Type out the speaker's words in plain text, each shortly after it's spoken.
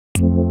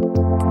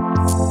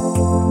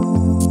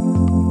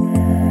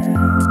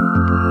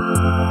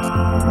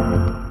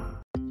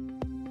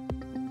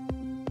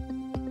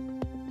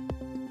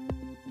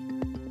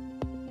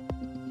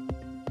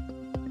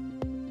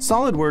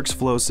SolidWorks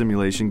Flow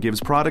Simulation gives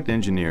product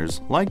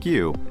engineers, like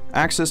you,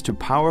 access to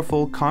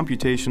powerful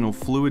computational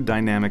fluid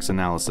dynamics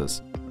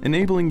analysis,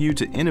 enabling you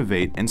to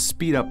innovate and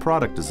speed up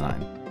product design.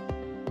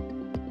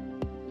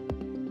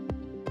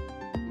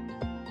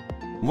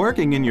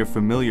 Working in your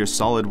familiar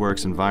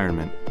SolidWorks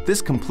environment,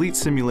 this complete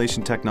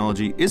simulation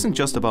technology isn't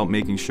just about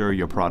making sure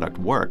your product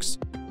works.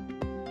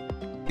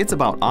 It's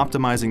about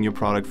optimizing your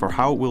product for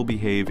how it will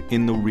behave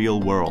in the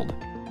real world.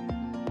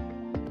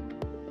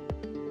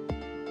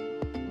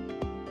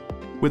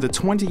 With a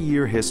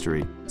 20-year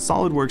history,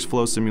 SolidWorks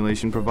Flow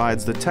Simulation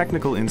provides the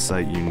technical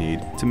insight you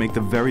need to make the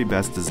very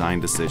best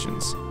design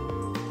decisions.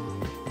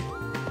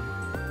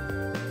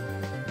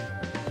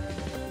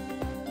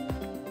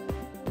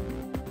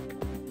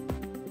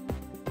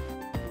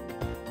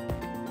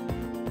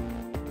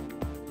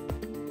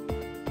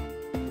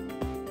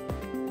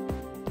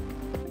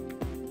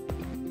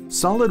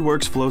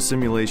 SolidWorks Flow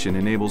Simulation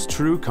enables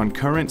true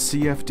concurrent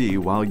CFD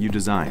while you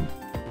design.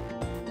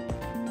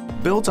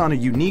 Built on a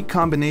unique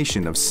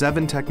combination of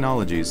 7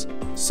 technologies,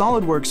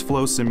 SolidWorks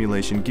Flow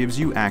Simulation gives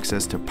you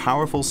access to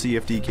powerful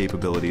CFD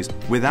capabilities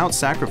without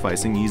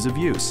sacrificing ease of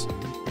use.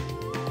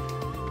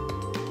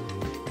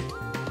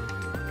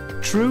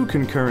 True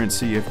concurrent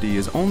CFD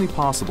is only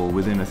possible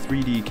within a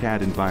 3D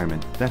CAD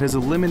environment that has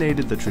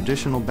eliminated the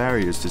traditional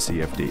barriers to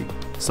CFD,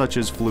 such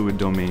as fluid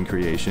domain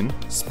creation,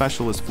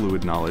 specialist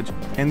fluid knowledge,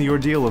 and the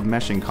ordeal of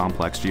meshing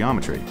complex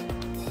geometry.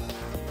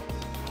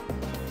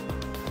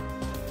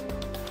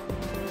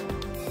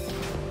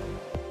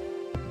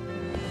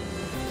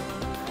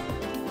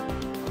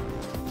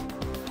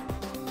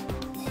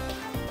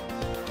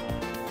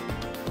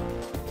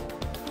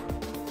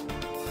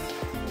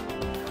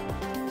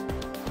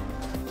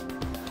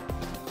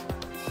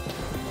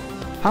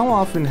 How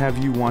often have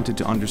you wanted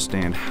to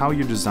understand how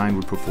your design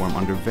would perform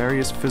under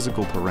various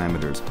physical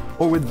parameters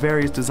or with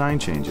various design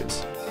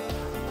changes?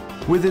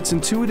 With its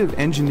intuitive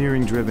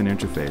engineering-driven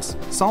interface,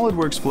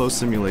 SolidWorks Flow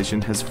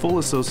Simulation has full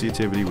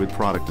associativity with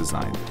product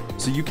design,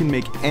 so you can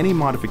make any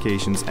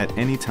modifications at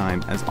any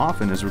time as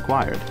often as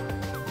required.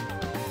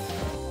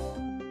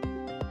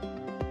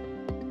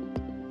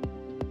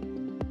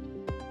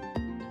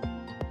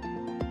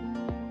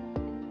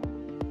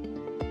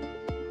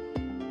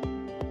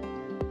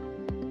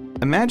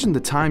 Imagine the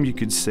time you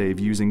could save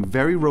using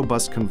very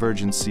robust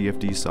convergence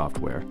CFD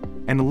software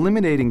and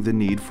eliminating the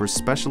need for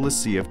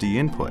specialist CFD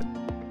input.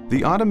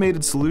 The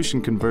automated solution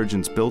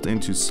convergence built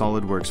into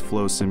SolidWorks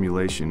Flow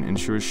Simulation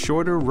ensures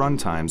shorter run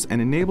times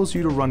and enables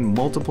you to run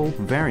multiple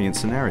variant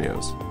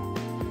scenarios.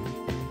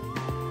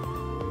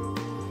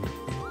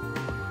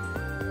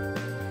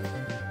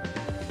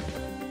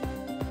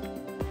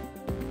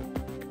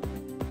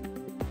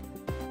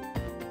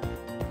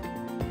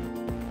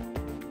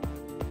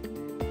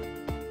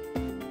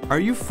 Are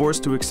you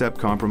forced to accept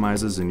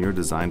compromises in your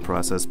design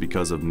process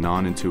because of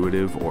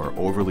non-intuitive or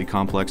overly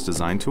complex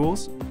design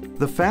tools?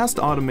 The fast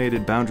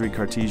automated boundary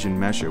Cartesian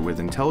mesher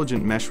with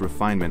intelligent mesh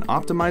refinement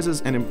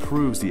optimizes and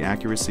improves the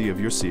accuracy of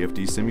your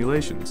CFD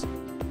simulations.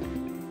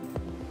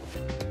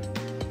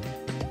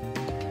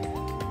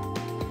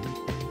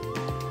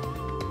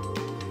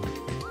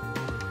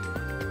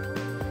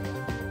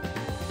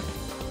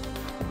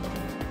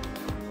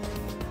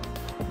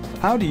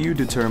 How do you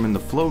determine the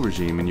flow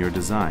regime in your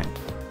design?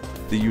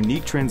 The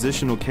unique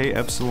transitional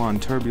K-epsilon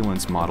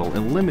turbulence model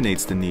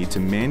eliminates the need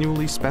to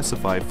manually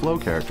specify flow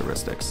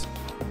characteristics.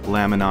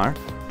 Laminar,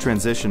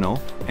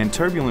 transitional, and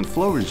turbulent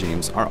flow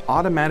regimes are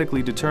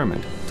automatically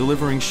determined,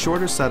 delivering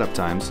shorter setup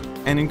times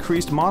and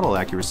increased model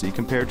accuracy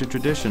compared to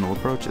traditional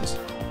approaches.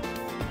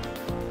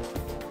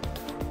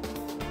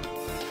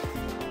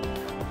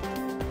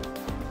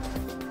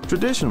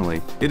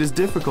 Traditionally, it is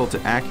difficult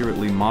to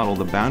accurately model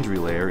the boundary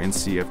layer in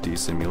CFD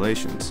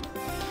simulations.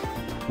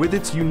 With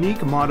its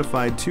unique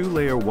modified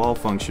 2-layer wall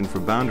function for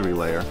boundary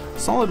layer,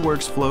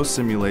 SolidWorks Flow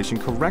Simulation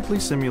correctly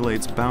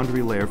simulates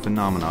boundary layer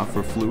phenomena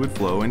for fluid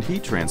flow and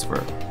heat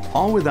transfer,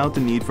 all without the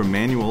need for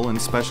manual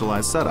and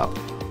specialized setup.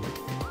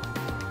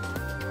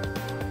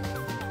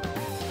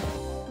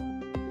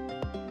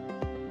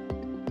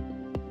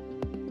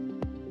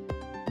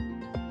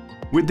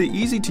 With the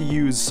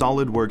easy-to-use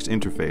SolidWorks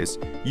interface,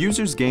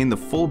 users gain the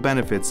full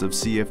benefits of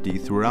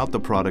CFD throughout the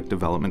product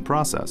development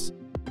process.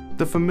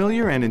 The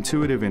familiar and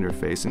intuitive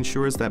interface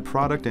ensures that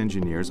product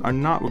engineers are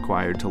not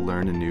required to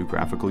learn a new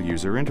graphical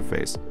user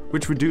interface,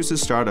 which reduces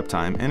startup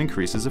time and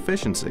increases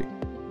efficiency.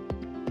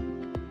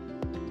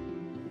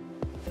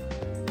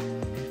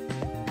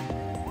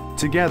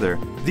 Together,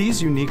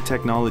 these unique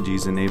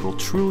technologies enable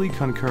truly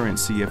concurrent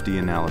CFD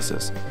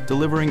analysis,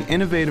 delivering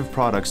innovative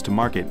products to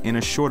market in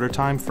a shorter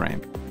time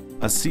frame.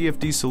 A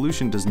CFD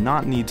solution does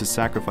not need to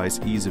sacrifice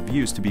ease of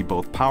use to be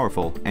both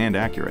powerful and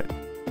accurate.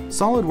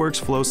 SolidWorks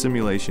Flow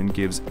Simulation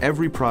gives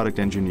every product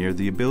engineer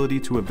the ability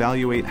to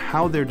evaluate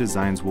how their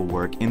designs will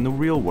work in the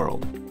real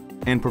world.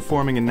 And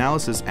performing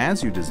analysis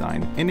as you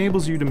design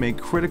enables you to make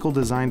critical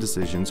design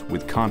decisions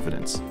with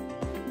confidence.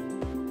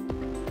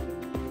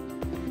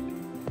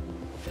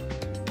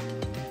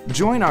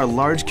 Join our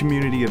large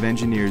community of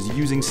engineers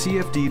using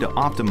CFD to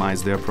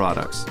optimize their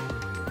products.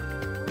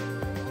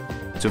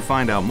 To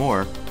find out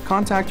more,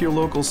 contact your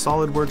local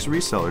SolidWorks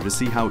reseller to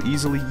see how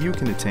easily you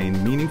can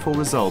attain meaningful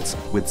results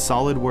with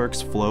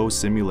SolidWorks Flow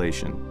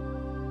Simulation.